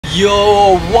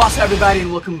Yo, what's up everybody,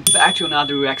 and welcome back to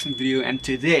another reaction video. And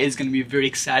today is gonna be a very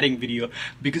exciting video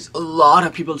because a lot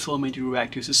of people told me to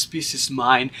react to Suspicious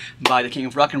Mind by the king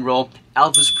of rock and roll,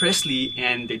 Elvis Presley,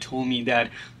 and they told me that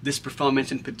this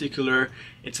performance in particular,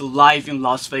 it's live in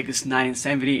Las Vegas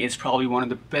 1970. It's probably one of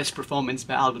the best performances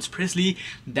by Elvis Presley.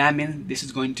 That means this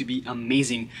is going to be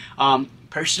amazing.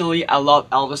 Personally, I love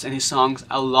Elvis and his songs.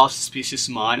 I love Suspicious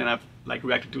Mind, and I've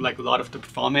reacted to a lot of the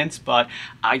performance, but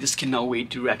I just cannot wait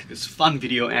to react to this fun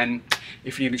video. And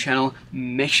if you're new to the channel,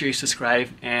 make sure you subscribe,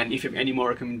 and if you have any more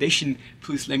recommendation,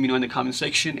 please let me know in the comment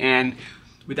section. And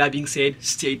with that being said,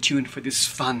 stay tuned for this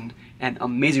fun and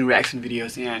amazing reaction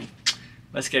videos, and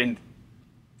let's get in.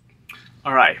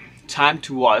 Alright, time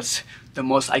to watch the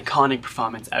most iconic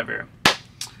performance ever.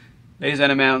 Ladies and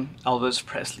gentlemen, Elvis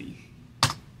Presley.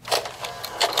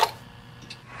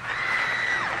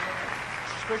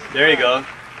 There you go.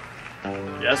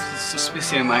 Yes,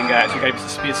 suspicious, man, guys. You gotta be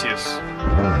suspicious.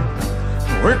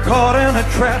 We're caught in a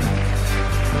trap.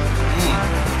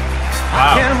 Wow.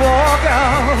 I can't walk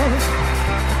out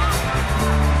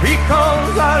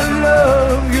because I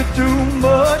love you too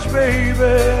much,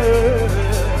 baby.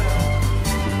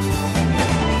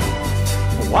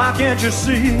 Why can't you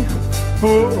see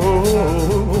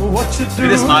what you do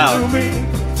to me?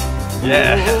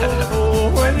 Yeah.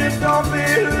 When you don't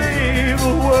believe a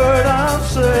word I'm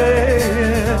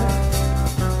saying.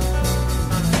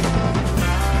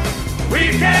 We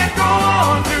can't go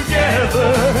on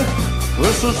together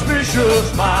with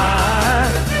suspicious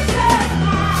mind,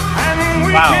 and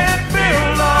we can't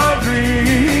build our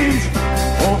dreams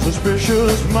on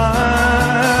suspicious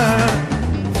mind.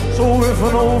 So if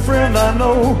an old friend I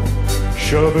know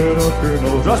shove it up your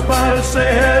nose just by to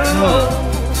say hello,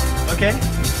 okay,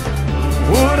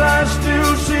 would I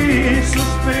still see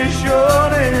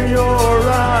suspicion in your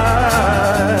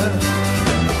eyes?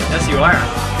 Yes, you are.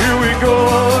 Here we go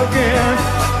again.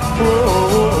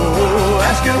 Whoa,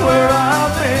 asking where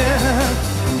I've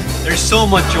been. There's so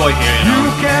much joy here, you know?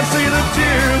 You can't see the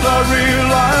tears I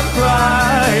real I'm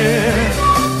crying.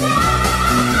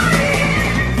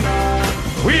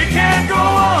 We can't go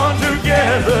on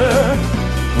together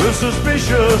with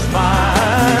suspicious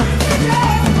mind,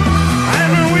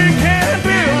 and we can't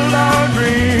build our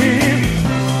dreams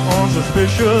on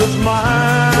suspicious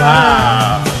mind.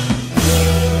 Wow.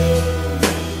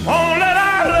 Won't let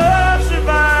our love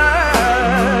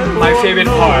survive. My favorite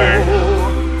part.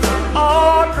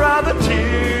 Oh, dry the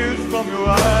tears from your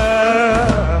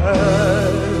eyes.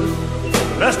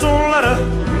 Let's don't let a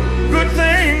good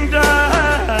thing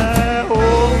die.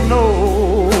 Oh no,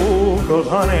 'cause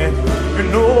honey, you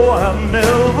know I'll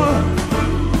never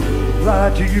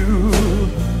lie to you.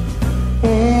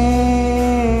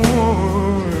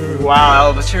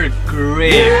 Wow, Elvis, you're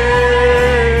great.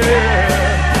 Yeah.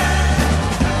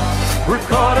 We're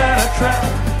caught in a trap.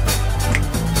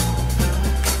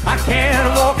 I can't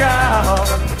walk out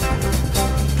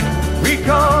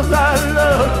because I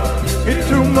love it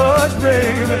too much,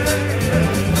 baby.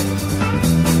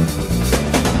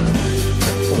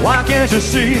 Why can't you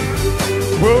see,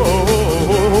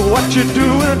 whoa, what you're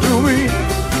doing to me?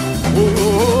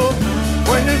 Whoa,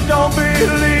 when you don't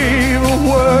believe a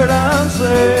word I'm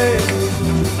saying.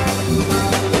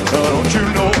 Don't you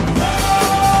know?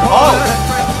 Oh,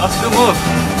 that's a good move.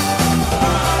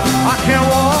 I can't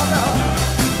walk out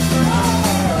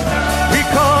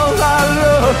because I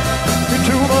love you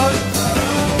too much.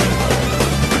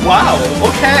 Wow,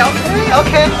 okay.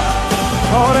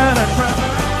 Caught in a trap.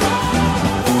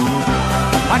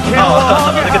 I can't walk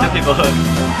Look out at the people.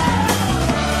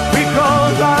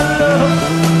 because I love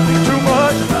you too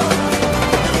much.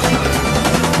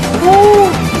 Woo.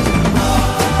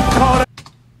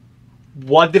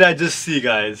 What did I just see,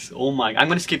 guys? Oh my, I'm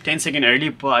gonna skip 10 seconds early,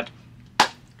 but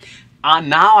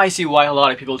now I see why a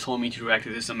lot of people told me to react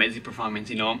to this amazing performance,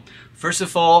 you know. First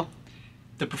of all,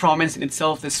 the performance in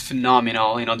itself is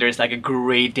phenomenal, you know. There's like a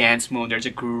great dance move, there's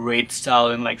a great style,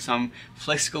 and like some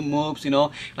flexible moves, you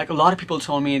know. Like a lot of people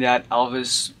told me that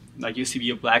Elvis used to be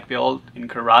a black belt in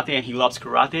karate, and he loves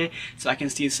karate, so I can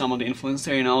see some of the influence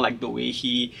there, you know, like the way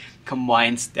he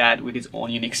combines that with his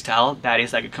own unique style. That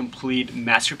is like a complete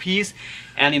masterpiece.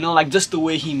 And you know, like just the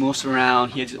way he moves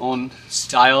around, he has his own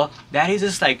style, that is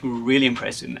just like really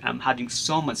impressive. I'm having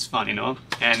so much fun, you know,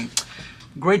 and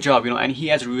great job, you know. And he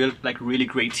has a really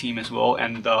great team as well,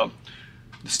 and the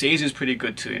stage is pretty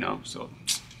good too, you know. So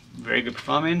very good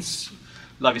performance,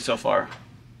 love it so far.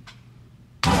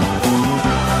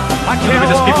 I can't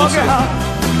walk out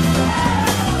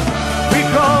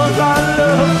because I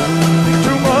love you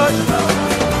too much.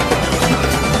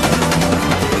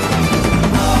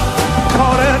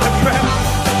 Caught in a trap.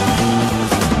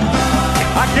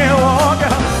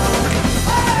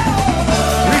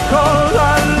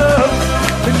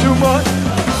 much.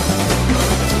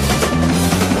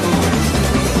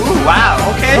 Ooh, wow,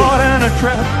 okay. Caught in a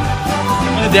trap.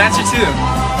 And a dancer too.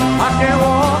 I can't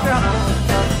walk out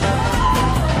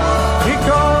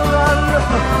because I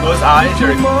love Those eyes too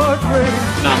are... much, baby.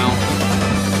 No.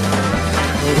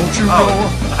 Don't you Oh,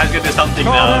 know I have to do something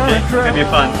now, okay? It's gonna be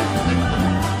fun.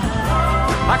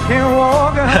 I can't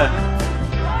walk out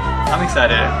I'm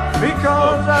excited.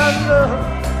 because I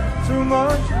love too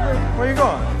much, baby. Where you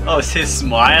going? Oh, she's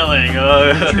smiling.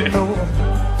 Oh. Don't you know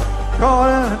caught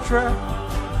in a trap.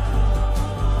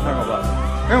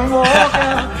 And walk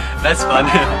out That's fun.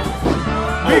 because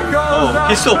Oh,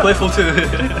 he's so playful too.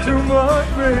 too much,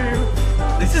 baby.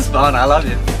 This is fun. I love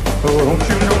it. Oh, don't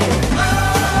you know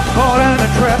caught in a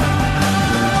trap.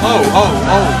 Oh.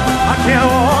 I can't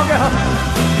walk out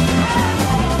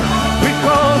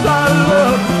because I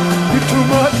love you too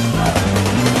much.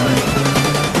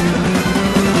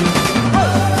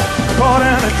 Caught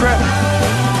in a trap.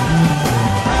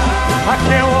 I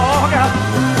can't walk out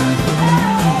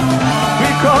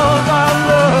because I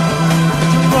love you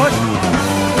too much.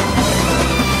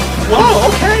 Whoa,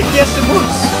 okay. Yes, the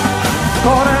moves.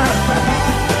 Caught in a trap.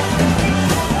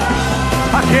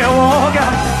 I can't walk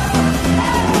out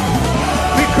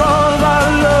because I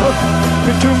love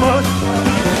you too much.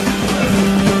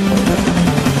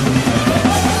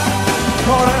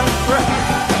 Caught in a trap.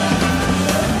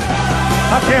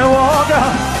 I can't walk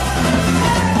out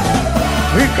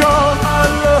because I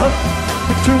love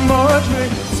you too much,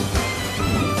 baby.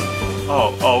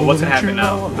 Oh, what's gonna happen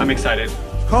now? I'm excited.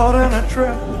 Caught in a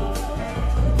trap.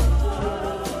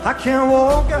 I can't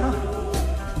walk out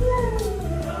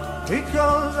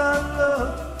because I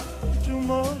love you too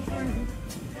much, baby.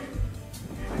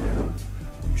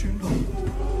 Don't you know?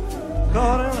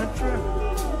 Caught in a trap.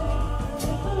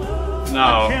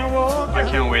 No, Can't walk I out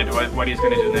can't wait what he's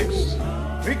gonna do next.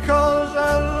 because I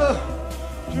love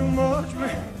you too much,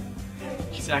 baby.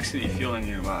 He's actually feeling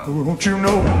you, wow. Don't you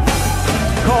know?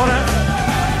 Caught in.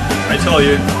 I told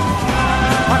you.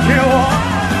 I can't walk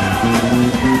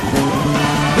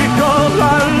because I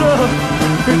love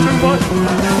you too much.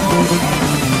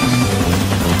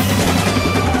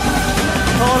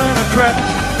 Caught in a trap.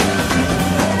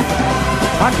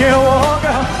 I can't walk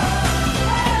out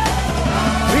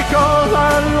because I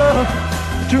love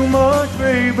you too much,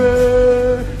 baby.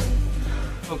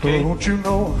 Okay. Don't you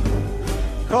know?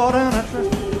 Caught in a trap.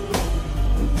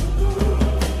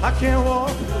 I can't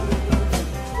walk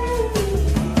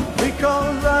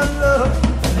because I love.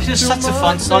 This is such a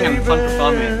fun song and fun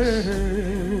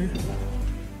performance.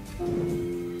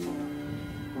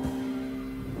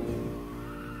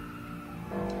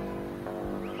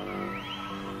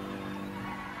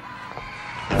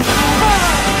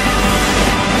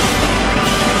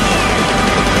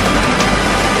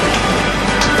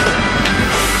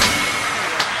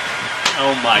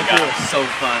 Oh my god, so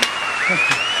fun.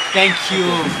 Thank you,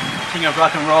 King of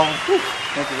Rock and Roll.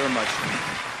 Thank you very much.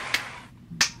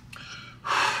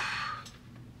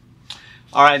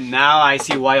 Alright, now I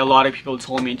see why a lot of people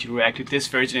told me to react to this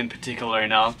version in particular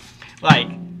now. Like,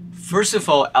 first of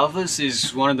all, Elvis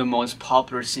is one of the most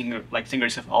popular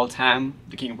singers of all time,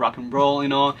 the king of rock and roll, you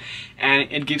know,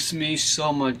 and it gives me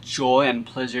so much joy and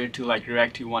pleasure to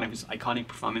react to one of his iconic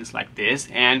performances like this.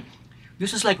 And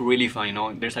this is really fun, you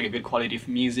know. There's a good quality of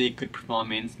music, good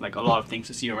performance, a lot of things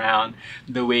to see around.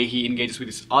 The way he engages with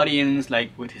his audience,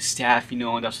 with his staff, you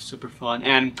know, that's super fun.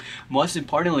 And most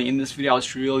importantly, in this video, I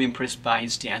was really impressed by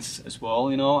his dances as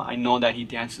well, you know. I know that he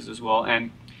dances as well,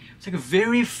 and it's a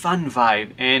very fun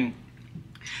vibe. And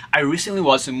I recently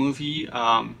watched a movie, you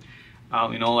know,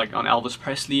 on Elvis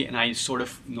Presley, and I sort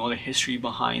of know the history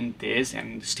behind this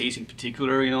and the stage in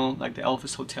particular, you know, the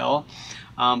Elvis Hotel.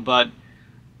 But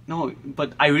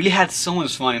I really had so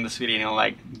much fun in this video, you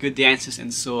know, good dances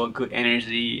and so good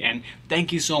energy. And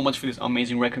thank you so much for this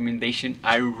amazing recommendation.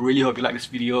 I really hope you like this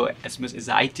video as much as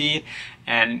I did.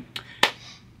 And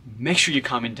make sure you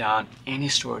comment down any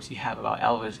stories you have about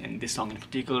Elvis and this song in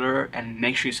particular. And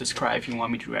make sure you subscribe if you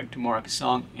want me to react to more of the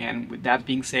song. And with that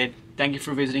being said, thank you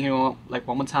for visiting here one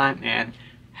more time. And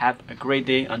have a great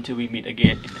day until we meet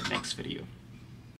again in the next video.